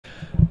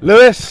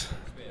Lewis,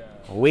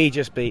 we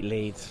just beat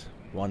Leeds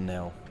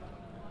 1-0.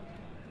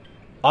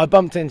 I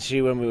bumped into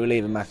you when we were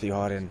leaving Matthew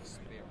Harding.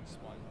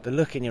 The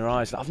look in your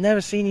eyes, I've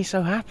never seen you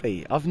so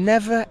happy. I've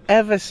never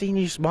ever seen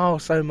you smile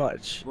so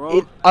much.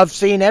 I've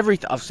seen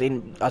everything.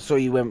 I saw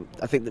you when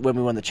we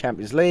won the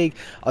Champions League.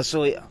 I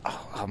saw you.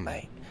 Oh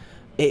mate,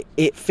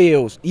 it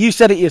feels. You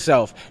said it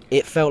yourself.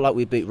 It felt like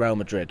we beat Real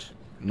Madrid,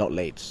 not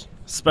Leeds.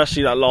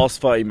 Especially that last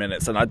 30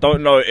 minutes, and I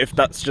don't know if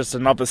that's just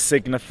another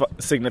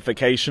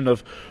signification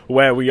of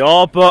where we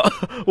are,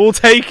 but we'll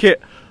take it.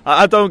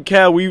 I don't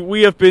care.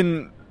 We have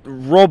been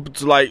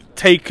robbed, like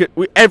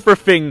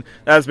everything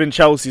that has been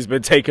Chelsea's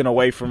been taken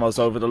away from us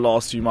over the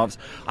last few months.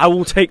 I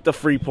will take the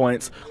 3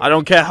 points. I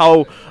don't care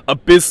how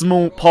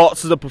abysmal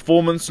parts of the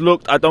performance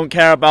looked. I don't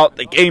care about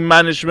the game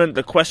management,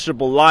 the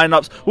questionable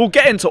lineups. We'll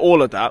get into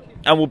all of that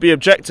and we'll be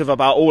objective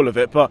about all of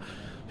it, but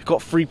we've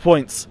got 3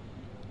 points.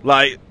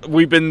 Like,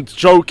 we've been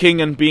joking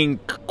and being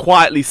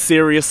quietly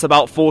serious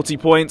about 40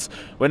 points.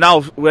 We're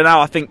now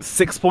I think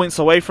 6 points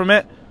away from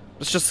it.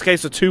 It's just a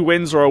case of 2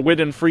 wins or a win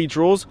and 3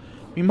 draws.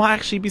 We might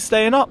actually be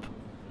staying up.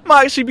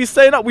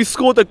 We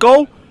scored a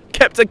goal,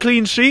 kept a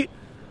clean sheet,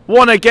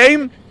 won a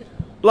game.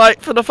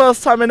 Like, for the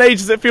first time in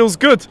ages, it feels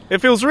good. It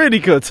feels really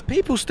good.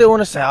 People still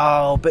want to say,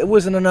 oh, but it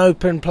wasn't an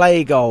open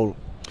play goal.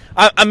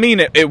 I mean,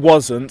 it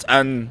wasn't,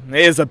 and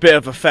it is a bit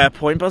of a fair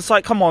point, but it's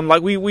like, come on,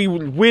 like, we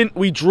win,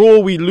 we draw,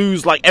 we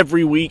lose, like,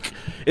 every week.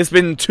 It's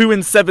been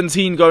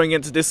 2-17 going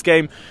into this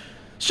game.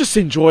 Let's just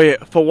enjoy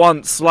it for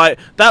once. Like,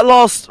 that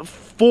last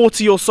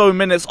 40 or so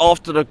minutes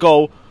after the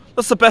goal,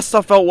 that's the best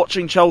I felt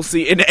watching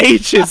Chelsea in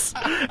ages.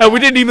 And we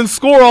didn't even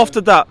score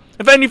after that.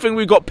 If anything,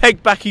 we got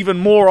pegged back even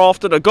more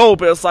after the goal,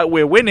 but it's like,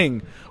 we're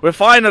winning. We're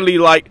finally,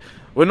 like,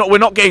 we're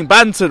not getting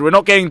bantered, we're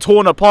not getting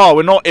torn apart,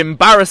 we're not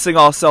embarrassing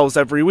ourselves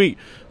every week.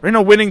 We're in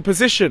a winning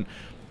position.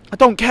 I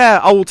don't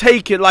care, I will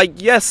take it. Like,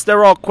 yes,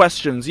 there are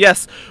questions.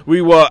 Yes,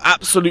 we were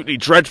absolutely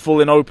dreadful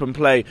in open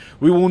play.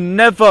 We will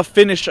never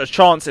finish a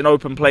chance in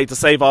open play to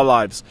save our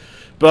lives.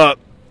 But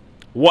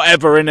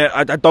whatever in it,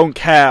 I don't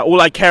care. All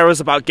I care is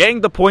about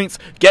getting the points,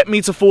 get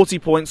me to 40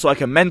 points so I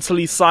can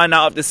mentally sign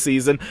out of this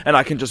season and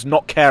I can just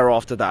not care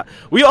after that.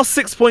 We are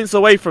 6 points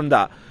away from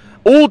that.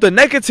 All the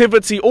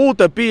negativity, all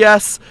the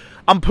BS,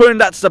 I'm putting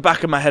that to the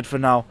back of my head for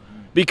now,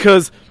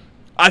 because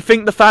I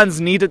think the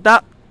fans needed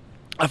that.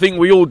 I think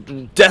we all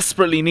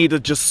desperately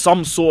needed just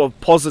some sort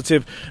of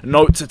positive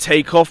note to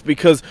take off,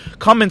 because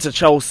coming to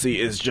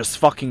Chelsea is just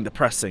fucking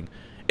depressing.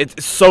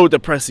 It's so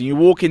depressing. You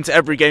walk into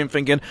every game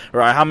thinking,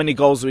 right, how many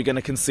goals are we going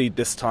to concede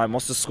this time?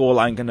 What's the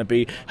scoreline going to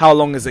be? How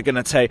long is it going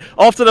to take?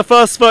 After the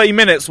first 30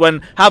 minutes,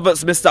 when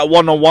Havertz missed that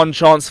one-on-one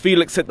chance,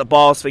 Felix hit the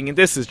bars, thinking,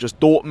 this is just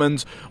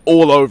Dortmund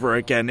all over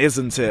again,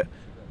 isn't it?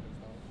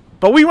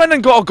 But we went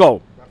and got a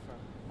goal.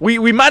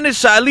 We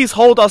managed to at least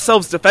hold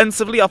ourselves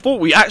defensively. I thought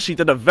we actually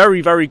did a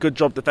very, very good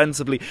job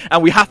defensively.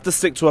 And we have to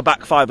stick to a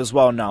back 5 as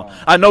well now.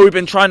 I know we've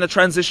been trying to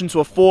transition to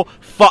a 4.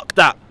 Fuck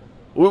that.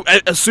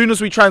 As soon as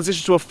we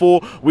transitioned to a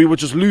 4, we were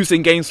just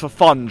losing games for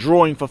fun,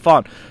 drawing for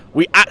fun.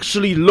 We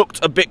actually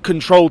looked a bit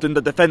controlled in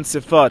the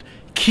defensive third.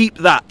 Keep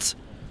that.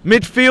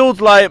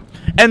 Midfield, like,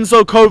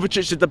 Enzo,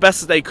 Kovacic did the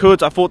best that they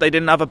could. I thought they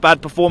didn't have a bad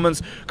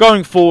performance.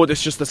 Going forward,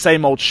 it's just the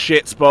same old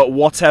shit, but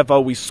whatever,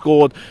 we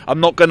scored.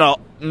 I'm not going to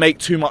make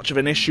too much of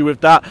an issue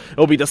with that.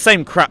 It'll be the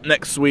same crap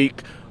next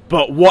week,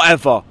 but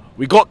whatever.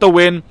 We got the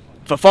win.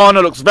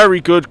 Fofana looks very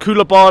good.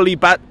 Koulibaly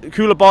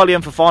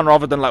and Fofana,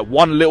 rather than like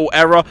one little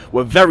error,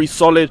 were very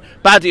solid.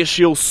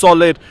 Badiashile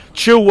solid.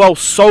 Chilwell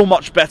so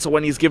much better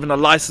when he's given a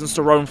license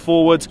to roam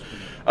forward.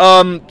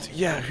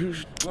 Yeah.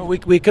 Well,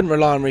 we couldn't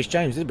rely on Reece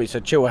James, did we? So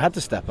Chilwell had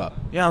to step up.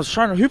 Yeah, I was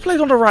trying to... Who played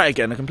on the right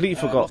again? I completely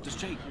forgot.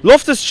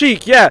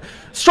 Loftus-Cheek, yeah.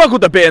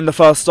 Struggled a bit in the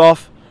first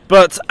half.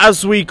 But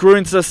as we grew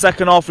into the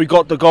second half, we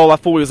got the goal. I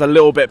thought he was a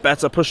little bit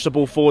better, pushed the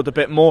ball forward a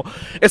bit more.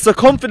 It's a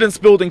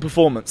confidence-building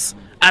performance.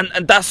 And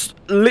that's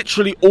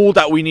literally all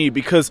that we need,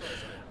 because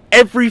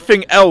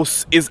everything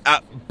else is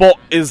at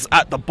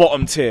the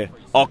bottom tier.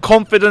 Our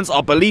confidence,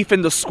 our belief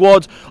in the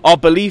squad, our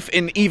belief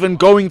in even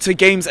going to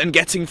games and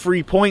getting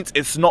 3 points,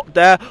 it's not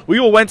there. We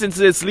all went into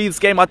this Leeds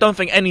game. I don't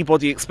think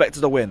anybody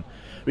expected a win.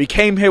 We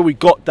came here, we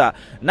got that.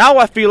 Now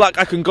I feel like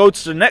I can go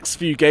to the next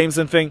few games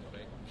and think,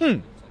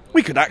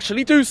 we could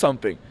actually do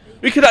something.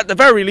 We could at the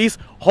very least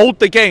hold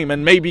the game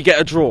and maybe get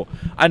a draw.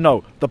 I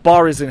know, the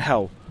bar is in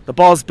hell. The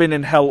bar's been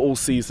in hell all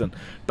season.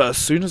 But as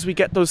soon as we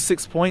get those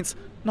 6 points,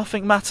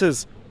 nothing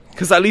matters.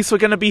 Because at least we're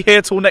going to be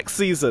here till next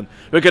season.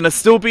 We're going to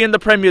still be in the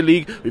Premier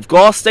League. We've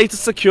got our status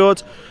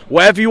secured.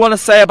 Whatever you want to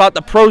say about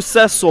the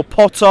process or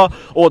Potter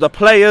or the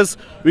players,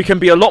 we can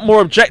be a lot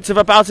more objective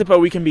about it, but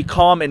we can be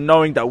calm in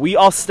knowing that we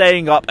are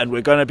staying up and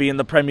we're going to be in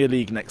the Premier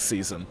League next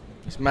season.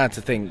 It's mad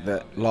to think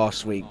that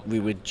last week we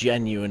were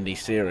genuinely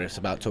serious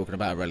about talking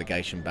about a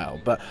relegation battle.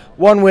 But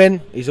one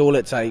win is all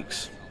it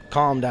takes.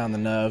 calm down the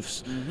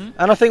nerves.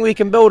 And I think we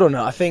can build on it.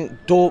 I think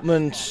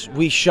Dortmund,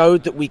 we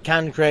showed that we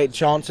can create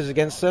chances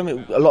against them.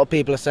 A lot of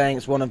people are saying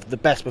it's one of the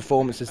best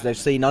performances they've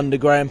seen under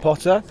Graham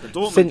Potter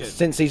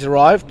since he's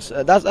arrived.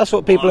 That's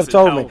what people have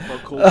told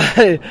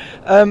me.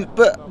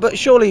 But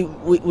surely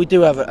we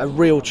do have a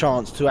real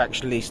chance to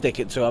actually stick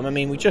it to them. I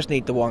mean, we just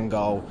need the one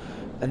goal.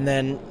 And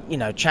then, you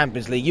know,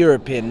 Champions League,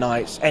 European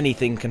nights,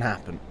 anything can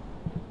happen.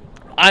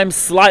 I'm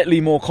slightly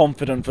more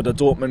confident for the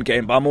Dortmund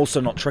game, but I'm also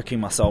not tricking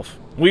myself.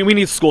 We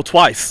need to score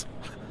twice.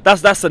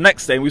 That's the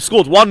next thing. We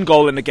scored 1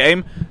 goal in the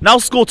game. Now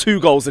score 2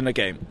 goals in the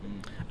game.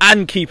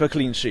 And keep a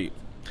clean sheet.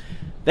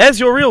 There's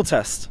your real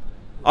test.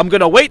 I'm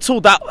going to wait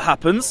till that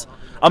happens.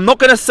 I'm not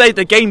going to say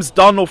the game's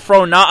done or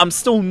thrown out. I'm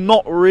still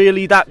not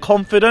really that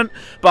confident,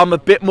 but I'm a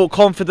bit more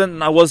confident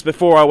than I was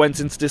before I went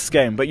into this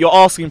game. But you're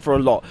asking for a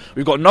lot.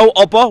 We've got no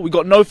Oba, we've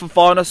got no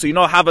Fofana, so you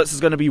know Havertz is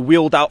going to be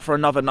wheeled out for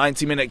another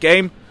 90-minute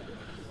game.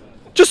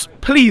 Just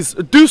please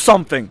do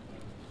something.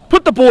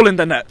 Put the ball in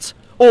the net.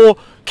 Or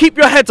keep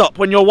your head up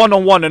when you're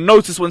one-on-one and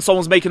notice when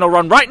someone's making a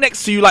run right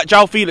next to you like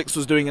João Felix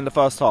was doing in the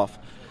first half.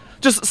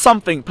 Just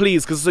something,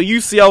 please, because it's a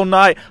UCL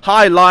night,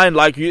 high line,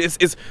 like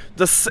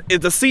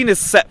the scene is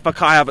set for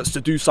Kai Havertz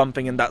to do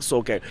something in that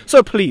sort of game.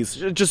 So please,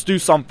 just do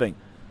something.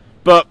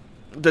 But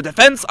the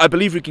defence, I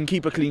believe we can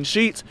keep a clean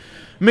sheet.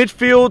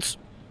 Midfield,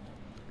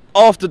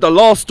 after the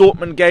last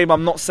Dortmund game,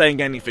 I'm not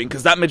saying anything,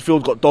 because that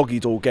midfield got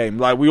doggied all game.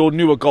 Like, we all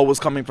knew a goal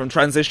was coming from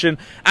transition,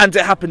 and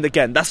it happened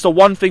again. That's the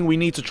one thing we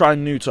need to try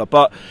and neuter.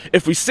 But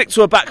if we stick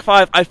to a back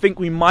 5, I think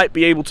we might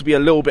be able to be a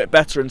little bit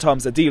better in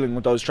terms of dealing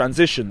with those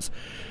transitions.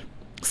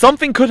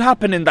 Something could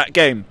happen in that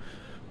game,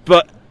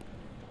 but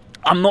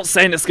I'm not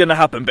saying it's going to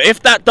happen. But if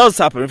that does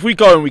happen, if we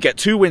go and we get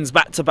 2 wins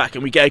back-to-back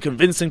and we get a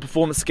convincing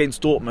performance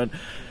against Dortmund,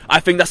 I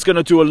think that's going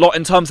to do a lot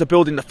in terms of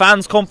building the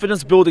fans'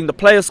 confidence, building the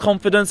players'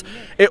 confidence.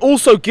 It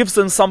also gives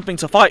them something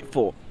to fight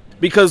for.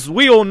 Because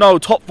we all know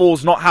top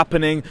 4's not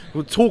happening.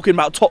 We're talking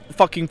about top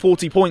fucking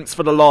 40 points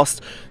for the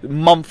last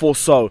month or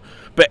so.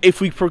 But if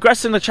we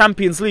progress in the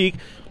Champions League,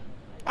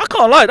 I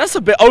can't lie, that's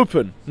a bit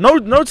open.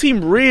 No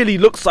team really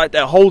looks like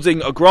they're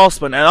holding a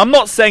grasp on it. And I'm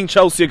not saying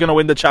Chelsea are going to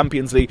win the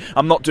Champions League.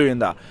 I'm not doing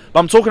that. But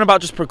I'm talking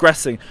about just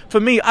progressing. For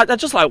me, I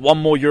just like one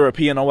more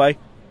European away.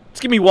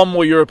 Just give me one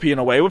more European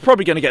away. We're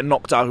probably going to get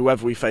knocked out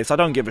whoever we face. I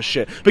don't give a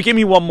shit. But give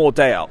me one more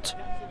day out.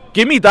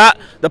 Give me that.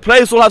 The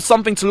players will have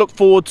something to look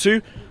forward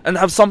to and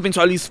have something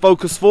to at least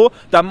focus for.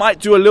 That might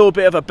do a little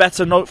bit of a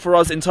better note for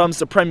us in terms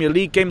of Premier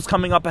League games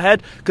coming up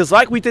ahead. Because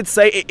like we did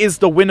say, it is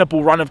the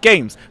winnable run of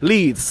games.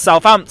 Leeds,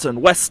 Southampton,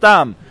 West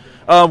Ham.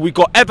 We've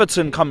got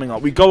Everton coming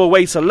up. We go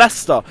away to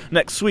Leicester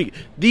next week.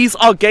 These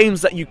are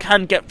games that you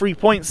can get 3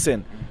 points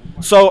in.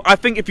 So I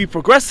think if you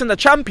progress in the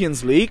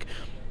Champions League,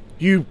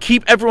 you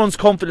keep everyone's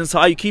confidence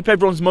high, you keep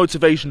everyone's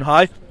motivation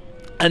high,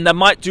 and that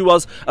might do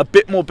us a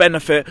bit more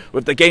benefit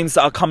with the games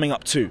that are coming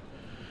up too.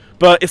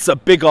 But it's a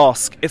big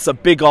ask. It's a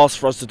big ask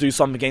for us to do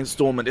something against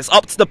Dortmund. It's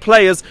up to the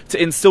players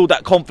to instill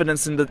that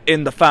confidence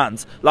in the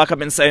fans, like I've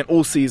been saying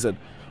all season.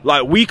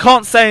 Like, we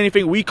can't say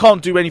anything, we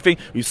can't do anything.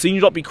 We've seen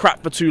you lot be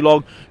crap for too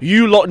long.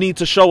 You lot need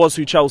to show us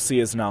who Chelsea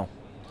is now.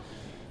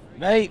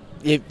 Mate,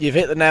 you've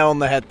hit the nail on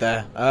the head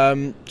there.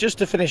 Just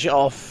to finish it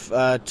off,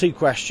 2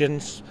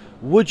 questions.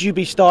 Would you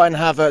be starting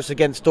Havertz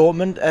against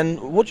Dortmund? And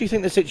what do you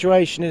think the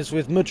situation is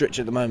with Mudryk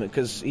at the moment?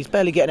 Because he's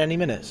barely getting any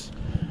minutes.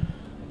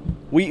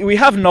 We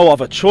have no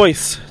other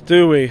choice,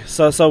 do we?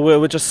 So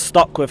we're just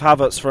stuck with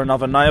Havertz for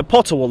another night.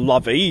 Potter will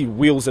love it. He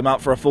wheels him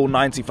out for a full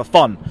 90 for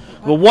fun.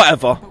 Well,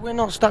 whatever. But we're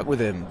not stuck with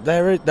him.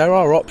 There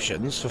are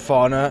options for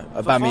Fofana,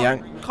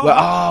 Aubameyang.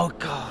 Oh,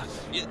 God.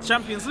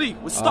 Champions League.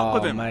 We're stuck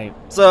with him. Mate.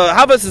 So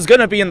Havertz is going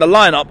to be in the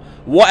lineup.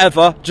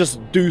 Whatever. Just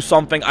do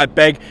something, I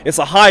beg. It's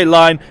a high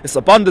line. It's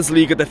a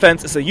Bundesliga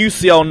defence. It's a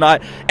UCL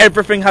night.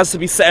 Everything has to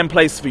be set in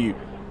place for you.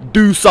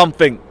 Do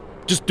something.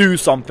 Just do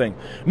something.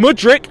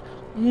 Mudryk,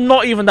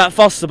 not even that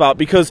fussed about,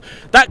 because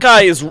that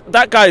guy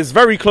is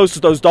very close to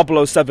those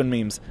 007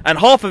 memes, and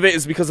half of it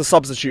is because of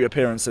substitute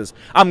appearances.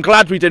 I'm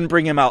glad we didn't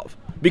bring him out,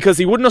 because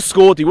he wouldn't have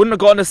scored, he wouldn't have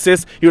got an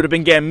assist, he would have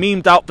been getting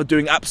memed out for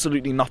doing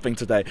absolutely nothing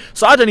today.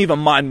 So I don't even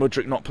mind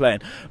Mudryk not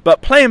playing,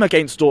 but play him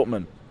against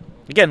Dortmund.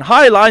 Again,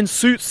 high line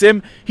suits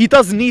him. He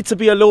does need to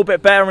be a little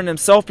bit better in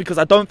himself, because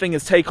I don't think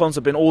his take-ons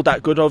have been all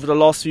that good over the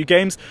last few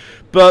games,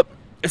 but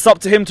it's up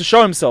to him to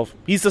show himself.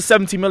 He's the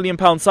 £70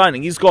 million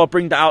signing. He's got to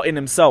bring that out in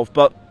himself,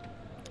 but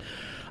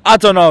I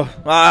don't know.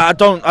 I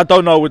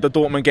don't know with the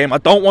Dortmund game. I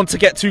don't want to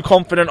get too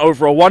confident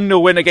over a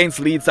 1-0 win against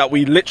Leeds that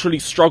we literally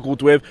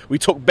struggled with. We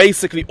took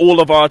basically all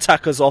of our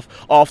attackers off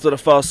after the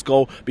first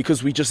goal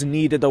because we just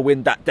needed a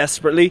win that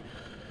desperately.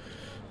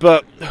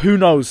 But who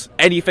knows?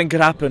 Anything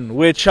could happen.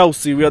 We're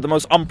Chelsea. We are the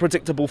most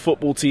unpredictable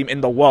football team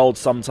in the world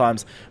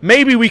sometimes.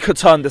 Maybe we could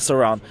turn this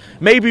around.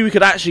 Maybe we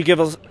could actually give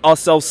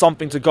ourselves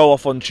something to go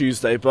off on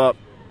Tuesday. But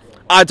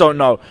I don't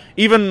know.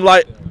 Even,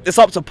 like, it's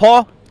up to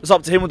Par. It's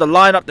up to him with the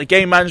lineup, the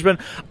game management.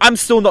 I'm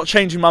still not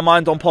changing my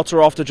mind on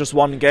Potter after just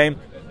one game.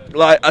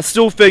 Like, I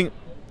still think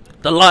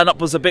the lineup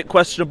was a bit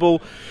questionable.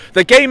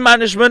 The game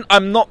management,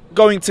 I'm not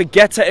going to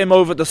get at him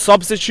over the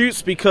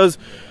substitutes, because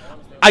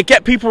I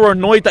get people are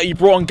annoyed that you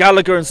brought on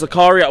Gallagher and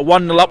Zakaria at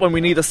 1-0 up when we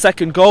need a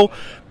second goal,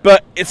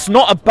 but it's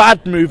not a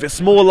bad move.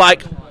 It's more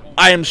like,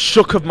 I am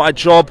shook of my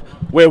job.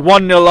 We're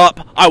 1-0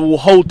 up. I will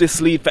hold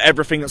this lead for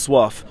everything it's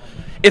worth.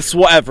 It's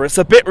whatever. It's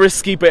a bit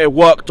risky, but it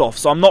worked off.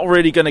 So I'm not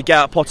really going to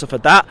get at Potter for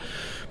that.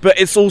 But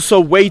it's also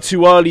way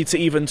too early to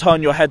even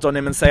turn your head on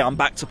him and say, I'm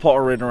back to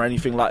Pottering or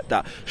anything like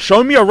that.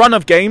 Show me a run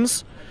of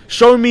games.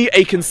 Show me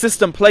a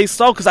consistent play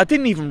style, because I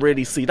didn't even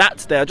really see that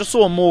today. I just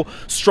saw a more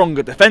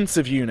stronger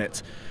defensive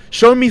unit.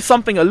 Show me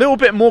something a little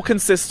bit more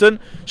consistent.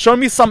 Show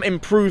me some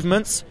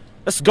improvements.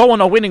 Let's go on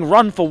a winning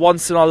run for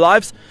once in our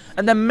lives.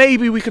 And then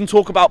maybe we can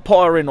talk about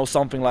Pottering or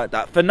something like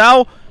that. For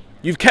now,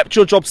 you've kept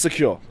your job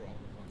secure.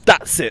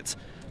 That's it.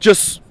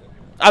 Just,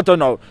 I don't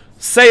know.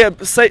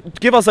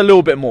 Give us a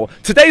little bit more.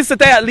 Today's the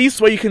day at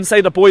least where you can say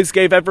the boys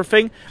gave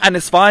everything. And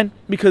it's fine.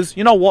 Because,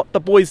 you know what?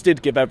 The boys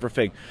did give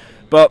everything.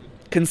 But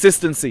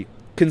consistency.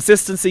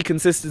 Consistency.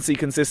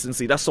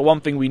 That's the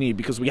one thing we need,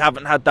 because we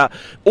haven't had that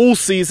all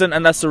season,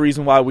 and that's the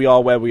reason why we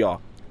are where we are.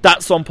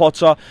 That's on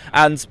Potter,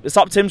 and it's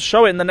up to him to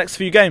show it in the next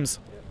few games.